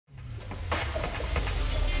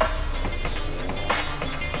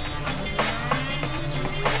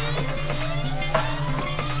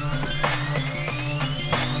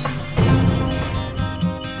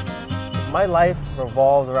my life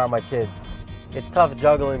revolves around my kids. It's tough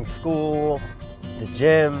juggling school, the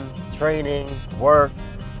gym, training, work.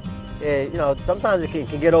 Sometimes it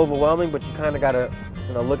can get overwhelming, but you kind of got to,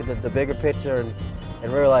 look at the bigger picture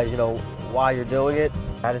and realize, why you're doing it.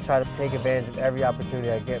 I just try to take advantage of every opportunity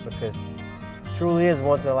I get because it truly is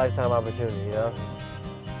once in a lifetime opportunity,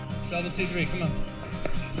 Double 2, 3, come on.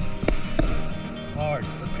 Hard,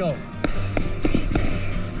 let's go.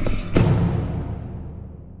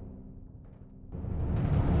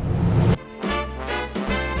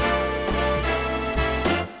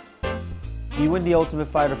 You win the Ultimate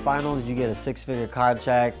Fighter finals, you get a 6-figure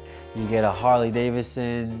contract, you get a Harley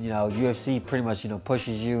Davidson, UFC pretty much,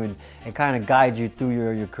 pushes you and kind of guides you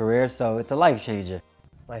through your career, so it's a life changer.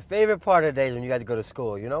 My favorite part of the day is when you guys go to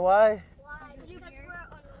school. You know why? Why? Because we're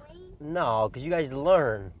annoying? No, because you guys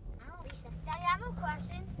learn. Daddy, I have a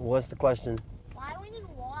question. What's the question? Why when you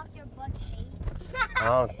walk, your butt shakes?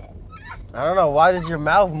 I don't know. Why does your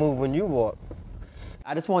mouth move when you walk?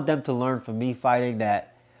 I just want them to learn from me fighting that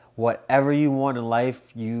whatever you want in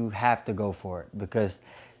life, you have to go for it. Because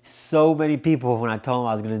so many people, when I told them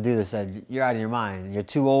I was going to do this, said, you're out of your mind. You're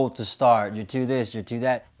too old to start. You're too this, you're too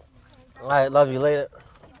that. All right, love you later.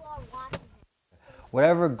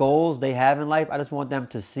 Whatever goals they have in life, I just want them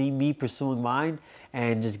to see me pursuing mine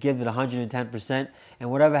and just give it 110%.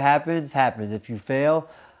 And whatever happens, happens. If you fail,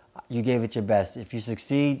 you gave it your best. If you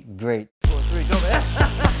succeed, great. 4, 3, go, man.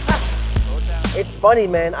 It's funny,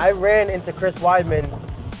 man. I ran into Chris Weidman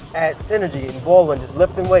at Synergy in Baldwin, just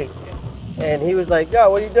lifting weights. And he was like, yo,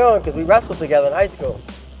 what are you doing? Because we wrestled together in high school.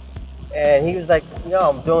 And he was like,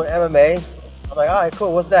 I'm doing MMA. I'm like, all right,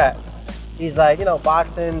 cool, what's that? He's like,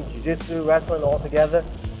 boxing, jiu-jitsu, wrestling all together.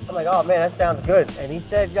 I'm like, oh man, that sounds good. And he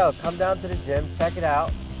said, yo, come down to the gym, check it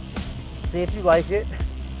out, see if you like it.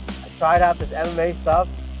 I tried out this MMA stuff,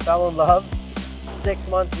 fell in love. 6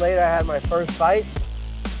 months later, I had my first fight.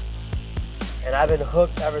 And I've been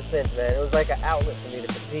hooked ever since, man. It was like an outlet for me to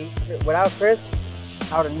compete. Without Chris,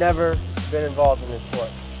 I would have never been involved in this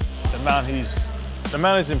sport. The amount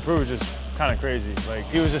he's improved is just kind of crazy. Like,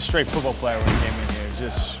 he was a straight football player when he came in here.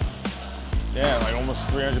 Just, like almost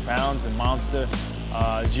 300 pounds and monster.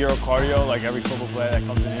 Zero cardio, like every football player that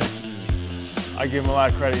comes in here. I give him a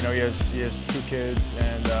lot of credit. He has 2 kids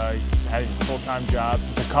and he's had a full-time job.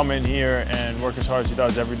 To come in here and work as hard as he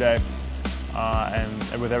does every day.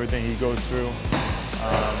 And with everything he goes through,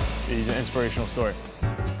 he's an inspirational story.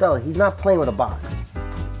 Stella, he's not playing with a box.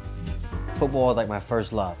 Football is like my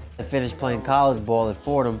first love. I finished playing college ball at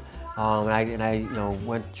Fordham, and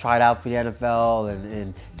I tried out for the NFL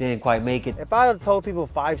and didn't quite make it. If I had told people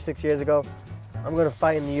 5, 6 years ago, I'm gonna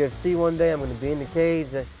fight in the UFC one day, I'm gonna be in the cage,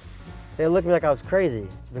 they look at me like I was crazy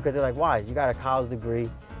because they're like, why? You got a college degree,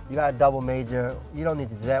 you got a double major, you don't need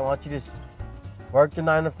to do that. Why don't you just work the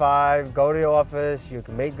 9 to 5, go to the office, you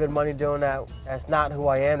can make good money doing that. That's not who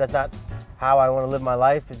I am, that's not how I want to live my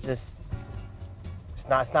life. It's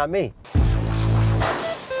not me.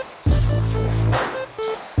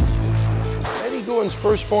 Eddie Gordon's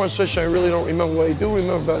first sparring session, I really don't remember. What I do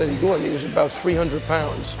remember about Eddie Gordon, he was about 300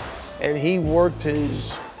 pounds. And he worked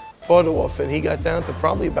his butt off, and he got down to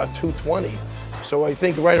probably about 220. So I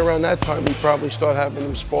think right around that time, we probably started having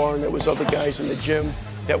him spar, and there was other guys in the gym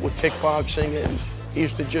that were kickboxing, and he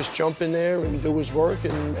used to just jump in there and do his work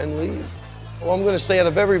and leave. Well, I'm gonna say out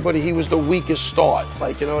of everybody, he was the weakest start,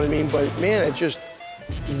 you know what I mean? But man, it just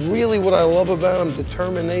really what I love about him,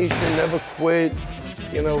 determination, never quit,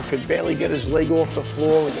 could barely get his leg off the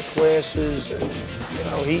floor in the classes,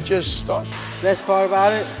 and he just stuck. Best part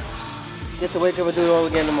about it, get to wake up and do it all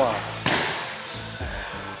again tomorrow.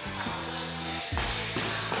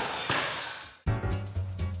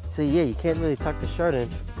 See, yeah, you can't really tuck the shirt in.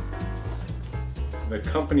 The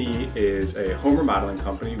company is a home remodeling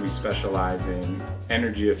company. We specialize in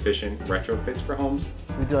energy efficient retrofits for homes.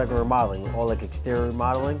 We do remodeling, all exterior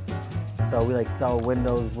remodeling. So we sell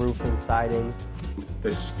windows, roofing, siding.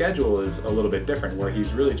 The schedule is a little bit different where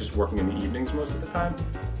he's really just working in the evenings most of the time.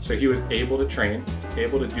 So he was able to train,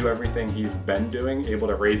 able to do everything he's been doing, able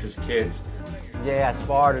to raise his kids. Yeah, I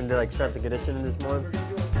sparred and did strength and conditioning this morning.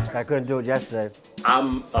 I couldn't do it yesterday.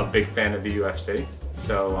 I'm a big fan of the UFC,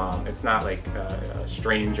 so it's not a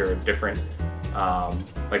strange or a different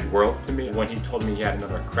world to me. When he told me he had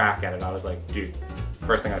another crack at it, I was like, dude,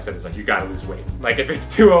 first thing I said is you gotta lose weight. If it's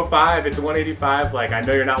 205, it's 185, I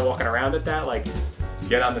know you're not walking around at that,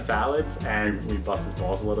 get on the salads. And we bust his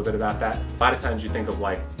balls a little bit about that. A lot of times you think of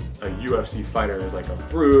a UFC fighter as a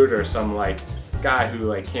brute or some guy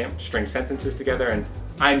who can't string sentences together, and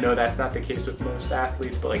I know that's not the case with most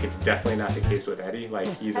athletes, but it's definitely not the case with Eddie.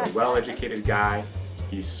 He's a well-educated guy.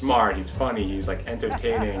 He's smart, he's funny, he's like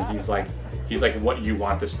entertaining, he's like what you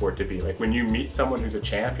want the sport to be. Like when you meet someone who's a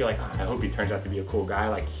champ, you're like, oh, I hope he turns out to be a cool guy.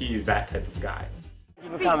 Like he's that type of guy.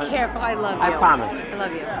 Be careful, I love you. I promise. I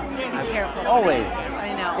love you. Be careful. Always.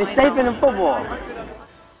 I know. It's safer than football.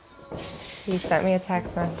 He sent me a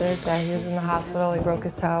text message that he was in the hospital, he broke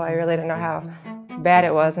his toe. I really didn't know how bad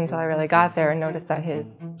it was until I really got there and noticed that his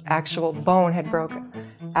actual bone had broken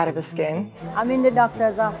out of his skin. I'm in the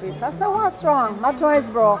doctor's office. I said, what's wrong? My toe is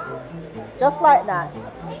broke. Just like that.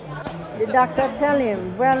 The doctor tell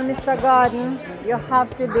him, well, Mr. Gordon, you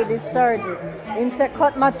have to do this surgery. He said,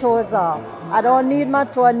 cut my toes off. I don't need my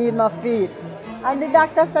toe, I need my feet. And the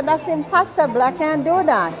doctor said, that's impossible, I can't do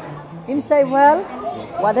that. He said, well,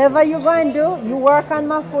 whatever you're going to do, you work on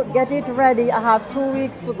my foot, get it ready. I have 2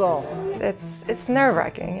 weeks to go. It's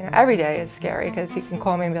nerve-wracking. You know, every day is scary because he can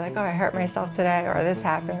call me and be like, oh, I hurt myself today, or this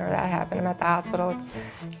happened, or that happened. I'm at the hospital.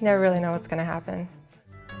 You never really know what's going to happen.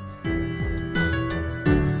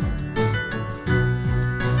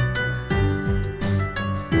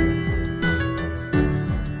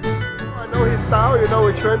 His style, you know,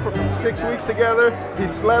 we trained for 6 weeks together. He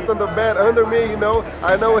slept on the bed under me, you know.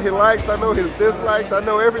 I know what he likes, I know his dislikes, I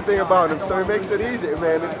know everything about him, so it makes it easy,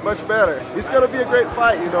 man. It's much better. It's gonna be a great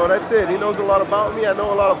fight, you know, that's it. He knows a lot about me, I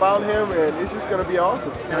know a lot about him, and it's just gonna be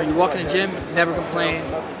awesome. You know, you walk in the gym, never complained,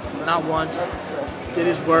 not once. Did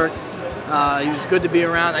his work. He was good to be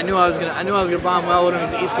around. I knew I was gonna bond well with him.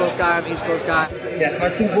 He's an East Coast guy. I'm an East Coast guy. Yes, my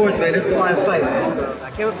 2 boys, man. This is why I fight, man. So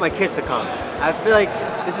I can't wait for my kids to come. I feel like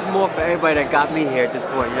this is more for everybody that got me here at this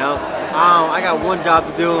point, you know? I got one job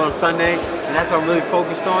to do on Sunday, and that's what I'm really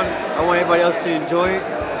focused on. I want everybody else to enjoy it,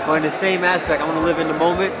 but in the same aspect, I want to live in the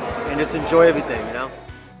moment and just enjoy everything, you know?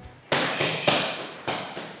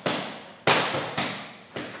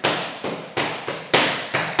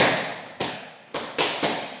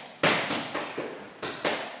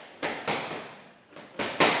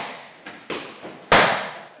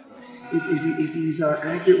 If he's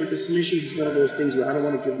accurate with the submissions, it's one of those things where I don't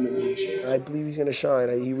want to give him an inch. I believe he's going to shine.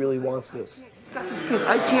 He really wants this. He's got this pin.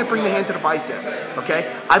 I can't bring the hand to the bicep,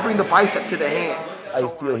 okay? I bring the bicep to the hand. I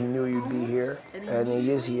feel he knew you'd be here, and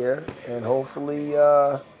he is here, and hopefully,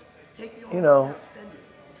 you know,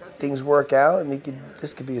 things work out, and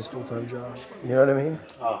this could be his full-time job. You know what I mean?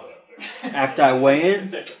 Oh. After I weigh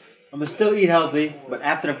in, I'm going to still eat healthy, but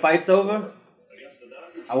after the fight's over,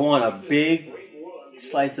 I want a big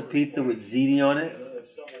slice of pizza with ziti on it.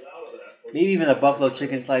 Maybe even a buffalo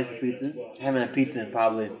chicken slice of pizza. I haven't had pizza in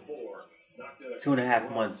probably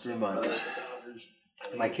 2.5 months, 3 months.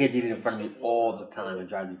 My kids eat it in front of me all the time. It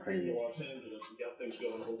drives me crazy.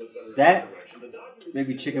 That,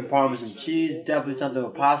 maybe chicken parmesan cheese, definitely something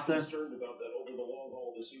with pasta.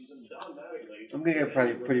 I'm going to get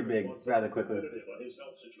pretty big rather quickly. I'm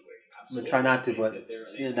going to try not to, but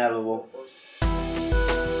it's inevitable.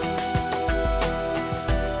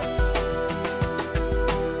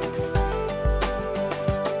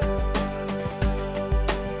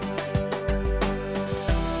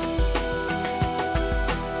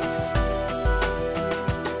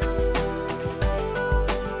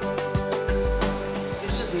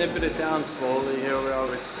 Nipping it down slowly. Here we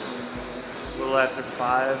are. It's a little after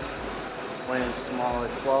 5. Lands tomorrow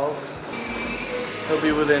at 12. He'll be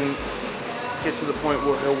get to the point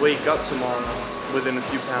where he'll wake up tomorrow within a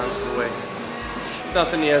few pounds of the weight. It's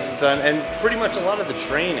nothing he hasn't done, and pretty much a lot of the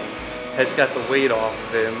training has got the weight off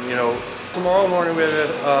of him. You know, tomorrow morning we have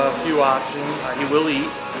a few options. He will eat.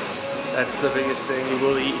 That's the biggest thing. He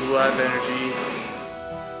will eat. He will have energy.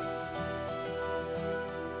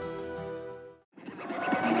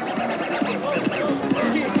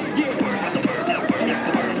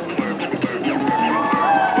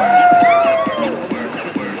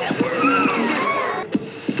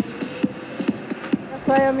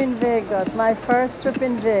 I'm in Vegas, my first trip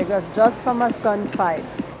in Vegas, just for my son's fight.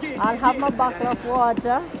 I'll have my bottle of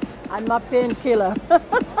water and my painkiller.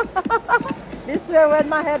 This way when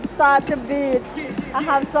my head starts to beat, I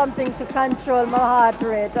have something to control my heart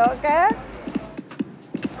rate, okay?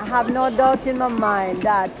 I have no doubt in my mind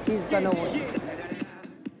that he's gonna win.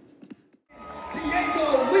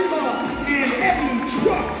 Diego Lima and Emmy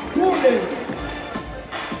Truck Gordon.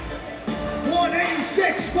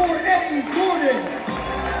 186 for Emmy Gordon.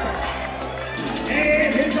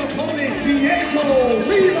 And his opponent, Diego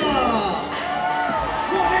Lima.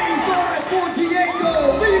 185 for Diego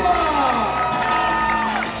Lima.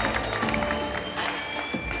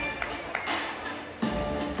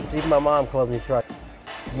 Even my mom calls me Truck.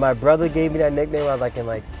 My brother gave me that nickname when I was like in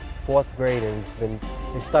 4th grade, and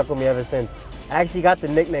it's stuck with me ever since. I actually got the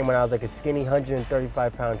nickname when I was like a skinny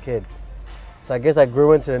 135-pound kid. So I guess I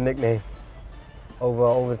grew into the nickname.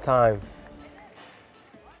 over time.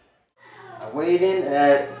 I weighed in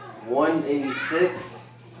at 186.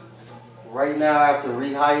 Right now, after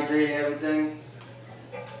rehydrating everything,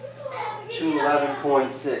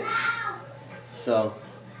 211.6. So,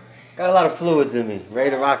 got a lot of fluids in me,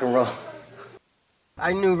 ready to rock and roll.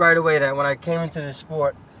 I knew right away that when I came into this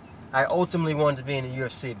sport, I ultimately wanted to be in the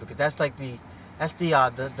UFC because that's like the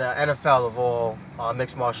NFL of all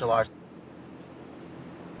mixed martial arts.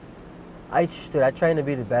 I train to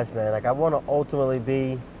be the best, man. Like I want to ultimately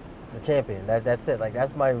be the champion. That's it. Like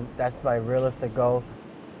that's my realistic goal.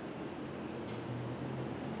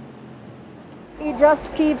 He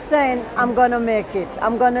just keeps saying, I'm gonna make it.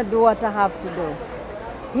 I'm gonna do what I have to do.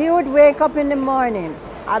 He would wake up in the morning,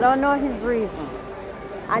 I don't know his reason,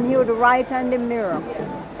 and he would write on the mirror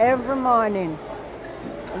every morning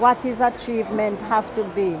what his achievement have to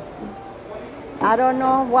be. I don't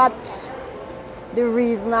know what the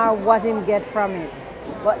reason or what him get from it,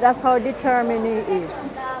 but that's how determined he is.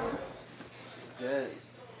 Good.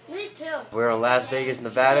 Me too. We're in Las Vegas,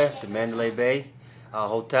 Nevada, the Mandalay Bay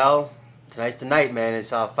Hotel. Tonight's the night, man.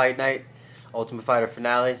 It's fight night, Ultimate Fighter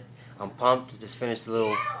finale. I'm pumped. Just finished a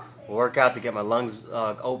little workout to get my lungs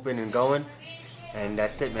open and going. And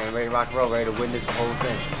that's it, man. Ready to rock and roll, ready to win this whole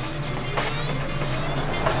thing.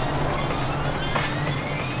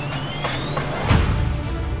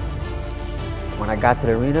 When I got to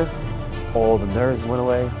the arena, all the nerves went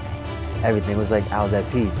away. Everything was like I was at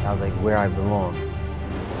peace. I was like where I belong.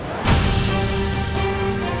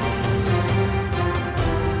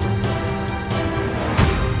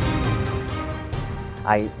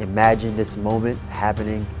 I imagined this moment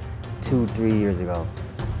happening 2-3 years ago.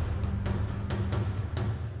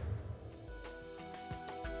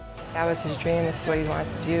 That was his dream. This is what he wanted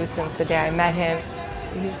to do since the day I met him.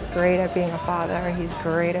 He's great at being a father. He's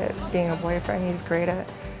great at being a boyfriend. He's great at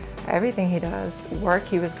everything he does. Work,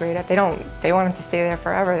 he was great at. They want him to stay there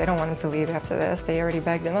forever. They don't want him to leave after this. They already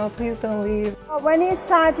begged him, oh, please don't leave. When he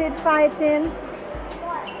started fighting,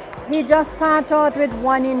 he just started out with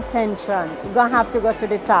one intention. You're gonna have to go to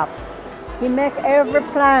the top. He make every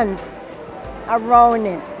plans around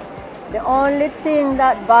it. The only thing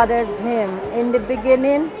that bothers him in the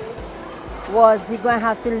beginning was he gonna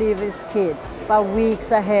have to leave his kid for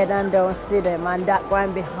weeks ahead and don't see them, and that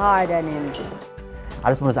gonna be hard on him.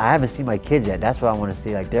 I haven't seen my kids yet. That's what I want to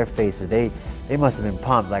see, like their faces. They must have been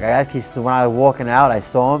pumped. Like I actually, when I was walking out, I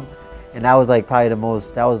saw them. And that was like probably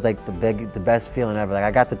the best feeling ever. Like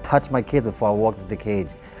I got to touch my kids before I walked into the cage.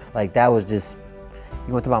 Like that was just,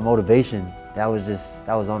 you went to my motivation. That was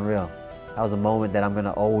unreal. That was a moment that I'm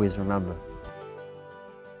gonna always remember.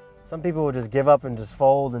 Some people would just give up and just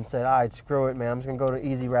fold and say, all right, screw it, man. I'm just gonna go the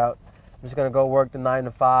easy route. I'm just gonna go work the 9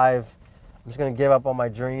 to 5. I'm just gonna give up on my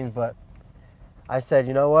dreams. But I said,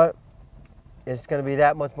 you know what? It's gonna be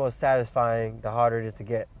that much more satisfying the harder it is to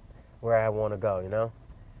get where I wanna go, you know?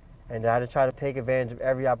 And I just try to take advantage of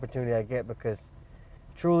every opportunity I get because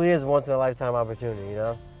it truly is a once-in-a-lifetime opportunity, you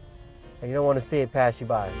know? And you don't want to see it pass you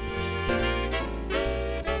by.